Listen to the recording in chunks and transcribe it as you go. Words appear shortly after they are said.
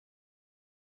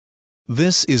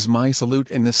This is my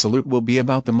salute, and the salute will be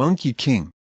about the Monkey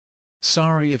King.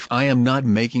 Sorry if I am not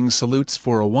making salutes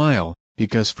for a while,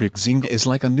 because Frickzinga is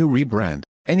like a new rebrand.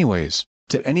 Anyways,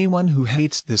 to anyone who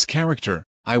hates this character,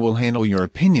 I will handle your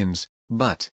opinions,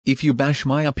 but if you bash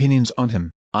my opinions on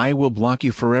him, I will block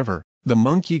you forever. The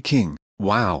Monkey King,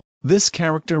 wow, this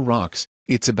character rocks.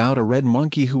 It's about a red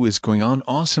monkey who is going on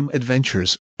awesome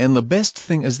adventures, and the best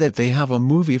thing is that they have a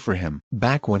movie for him.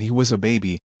 Back when he was a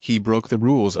baby, he broke the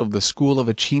rules of the school of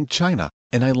ancient China,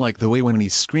 and I like the way when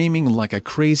he's screaming like a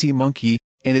crazy monkey,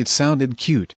 and it sounded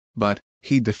cute, but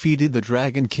he defeated the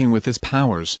Dragon King with his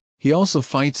powers. He also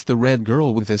fights the red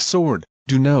girl with his sword.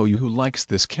 Do know you who likes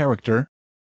this character?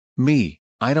 Me.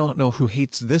 I don't know who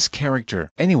hates this character.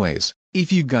 Anyways,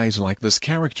 if you guys like this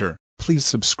character, please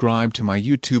subscribe to my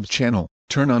YouTube channel,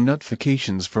 turn on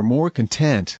notifications for more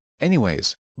content.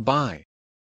 Anyways, bye.